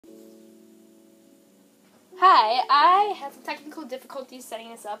Hi, I had some technical difficulties setting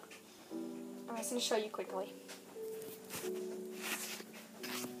this up. I'm just going to show you quickly.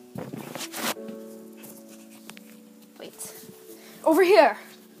 Wait. Over here.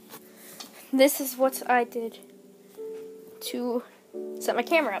 This is what I did to set my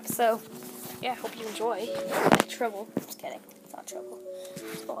camera up. So, yeah, I hope you enjoy. Trouble. Just kidding. It's not trouble.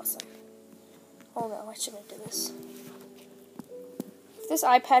 It's awesome. Oh no, I shouldn't do this. If this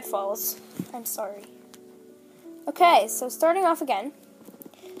iPad falls, I'm sorry. Okay, so starting off again.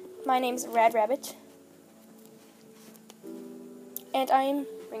 My name's Radrabbit. And I'm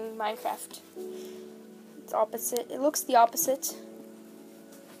bringing Minecraft. It's opposite. It looks the opposite.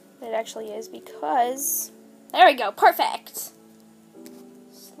 But it actually is because... There we go. Perfect.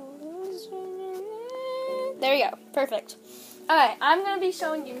 There we go. Perfect. Alright, I'm going to be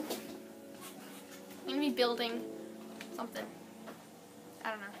showing you... I'm going to be building something.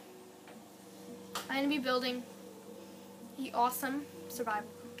 I don't know. I'm going to be building the awesome survival.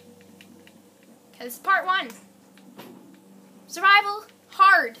 Okay, this is part 1. Survival,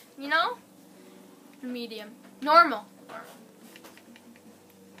 hard, you know? Medium. Normal.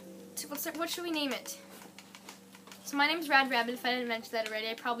 What should we name it? So my name's Radrabbit. If I didn't mention that already,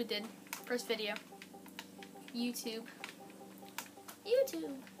 I probably did. First video. YouTube.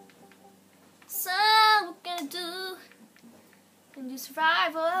 So, we're gonna do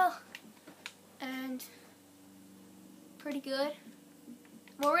survival. And pretty good.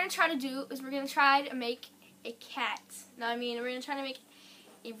 What we're gonna try to do is we're gonna try to make a cat. No, I mean, we're gonna try to make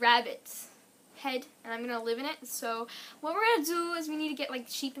a rabbit head, and I'm gonna live in it. So what we're gonna do is we need to get like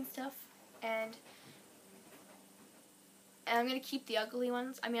sheep and stuff, and I'm gonna keep the ugly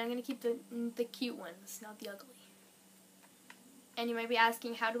ones. I mean, I'm gonna keep the cute ones, not the ugly. And you might be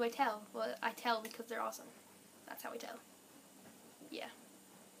asking, how do I tell? Well, I tell because they're awesome. That's how I tell. Yeah.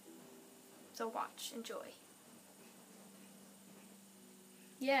 So watch, enjoy.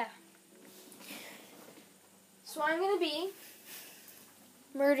 Yeah. So I'm gonna be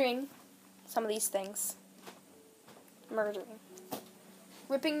murdering some of these things.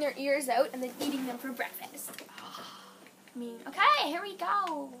 Ripping their ears out and then eating them for breakfast. I mean, okay, here we go.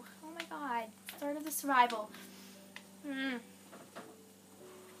 Oh my god. Start of the survival.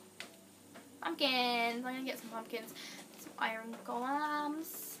 Pumpkins. I'm gonna get some pumpkins. Some iron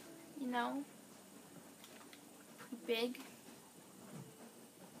golems. You know. Pretty big.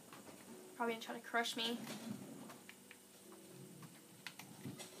 Probably gonna try to crush me.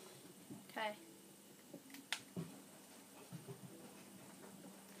 Okay.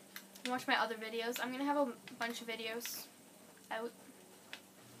 Watch my other videos. I'm gonna have a bunch of videos out.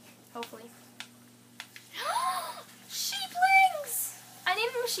 Hopefully. Sheeplings! I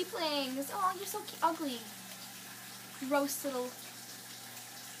named them sheeplings. Oh, you're so ugly. Gross little.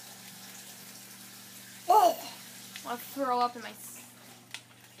 Oh! I want to throw up in my.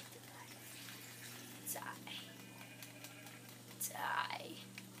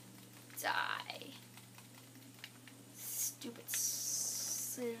 Die. Stupid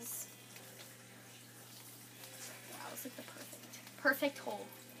sizz. Wow, it's like the perfect hole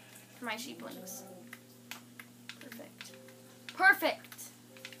for my sheeplings. Perfect.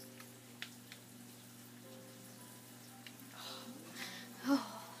 Oh,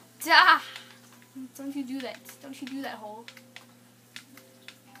 da! Don't you do that. Don't you do that hole.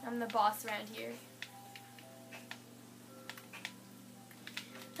 I'm the boss around here.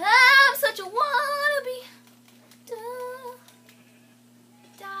 I'm such a wannabe.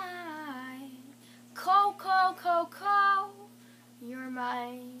 Die. Coco. You're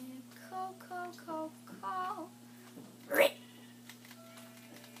my Coco.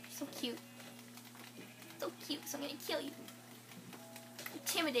 So cute. So I'm gonna kill you.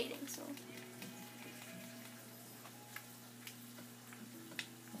 Intimidating, so.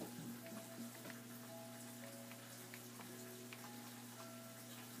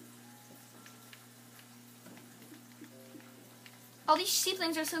 All these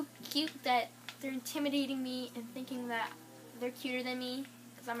sheeplings are so cute that they're intimidating me and thinking that they're cuter than me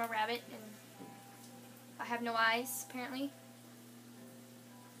because I'm a rabbit and I have no eyes, apparently.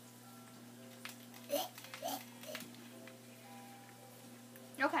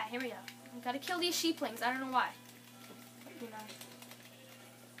 Okay, here we go. I gotta kill these sheeplings. I don't know why. But, you know.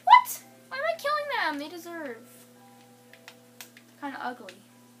 What? Why am I killing them? They deserve. Kind of ugly,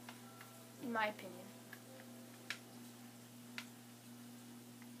 in my opinion.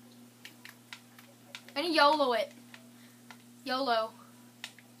 I'm gonna YOLO it. YOLO.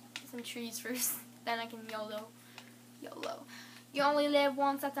 Some trees first, then I can YOLO. You only live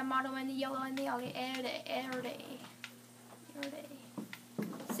once, that's a motto in the YOLO and the only every day.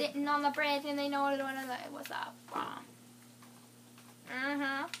 sitting on the bridge and they know what I'm like, what's up?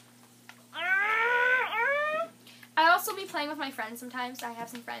 I also be playing with my friends sometimes. I have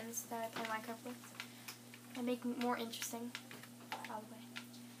some friends that I play Minecraft with. I make it more interesting, probably.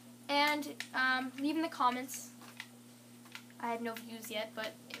 And leave in the comments. I have no views yet,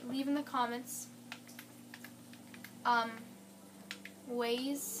 but leave in the comments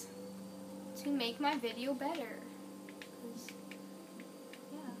ways to make my video better.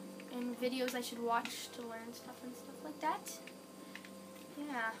 Yeah, and videos I should watch to learn stuff and stuff like that.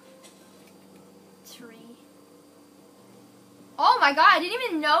 Yeah. Tree. Oh my god, I didn't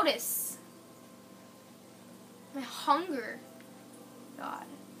even notice. My hunger. God.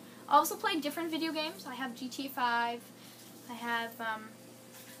 I also play different video games. I have GTA 5. I have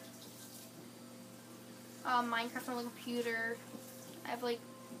Minecraft on the computer. I have like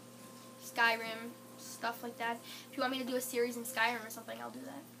Skyrim, stuff like that. If you want me to do a series in Skyrim or something, I'll do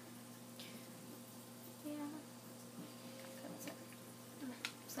that. Yeah. That's it. I'm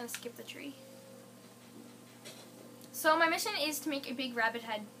just gonna skip the tree. So my mission is to make a big rabbit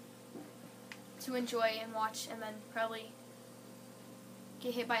head to enjoy and watch, and then probably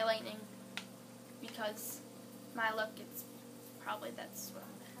get hit by lightning, because my luck gets probably that's what I'm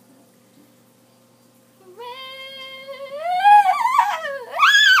gonna have.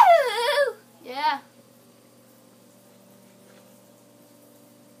 Yeah.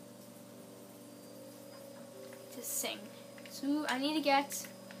 Just sing. So I need to get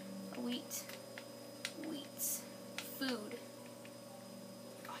wheat. Food.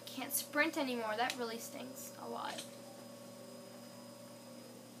 Oh, I can't sprint anymore. That really stinks a lot.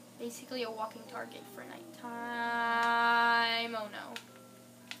 Basically a walking target for nighttime. Oh no.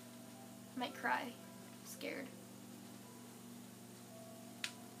 I might cry. I'm scared.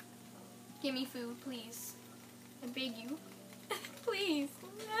 Give me food, please. I beg you. Please.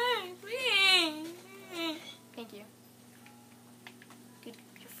 Please. Thank you. Good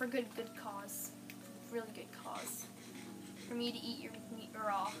for good cause. Really good cause. For me to eat your meat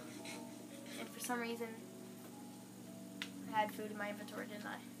raw. And for some reason, I had food in my inventory, didn't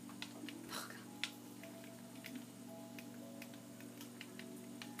I? Oh, God.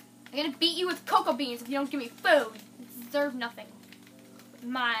 I'm gonna beat you with cocoa beans if you don't give me food. You deserve nothing.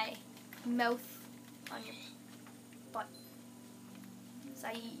 My mouth on your butt. As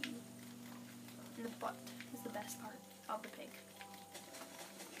I eat you. And the butt is the best part of the pig.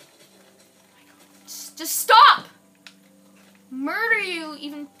 Just stop! Murder you,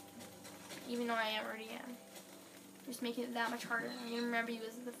 even though I already am. Just making it that much harder. I'm gonna remember you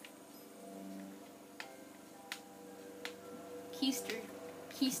as the Keister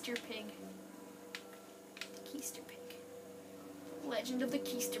pig. The Keister pig. Legend of the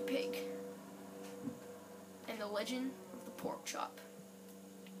Keister pig. And the legend of the pork chop.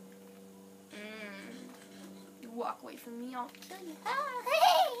 You walk away from me, I'll kill you.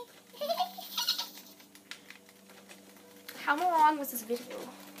 How long was this video?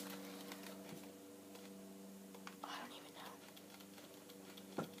 I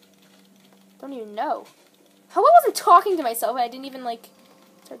don't even know. How I wasn't talking to myself and I didn't even like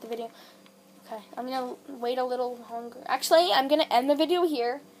start the video. Okay, I'm gonna wait a little longer. Actually, I'm gonna end the video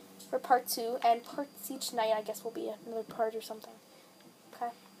here for part 2, and parts each night I guess will be another part or something.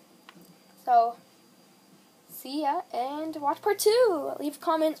 Okay. So see ya and watch part 2. Leave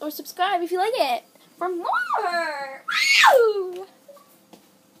comments or subscribe if you like it. For more! Woo!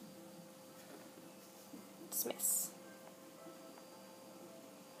 Dismiss.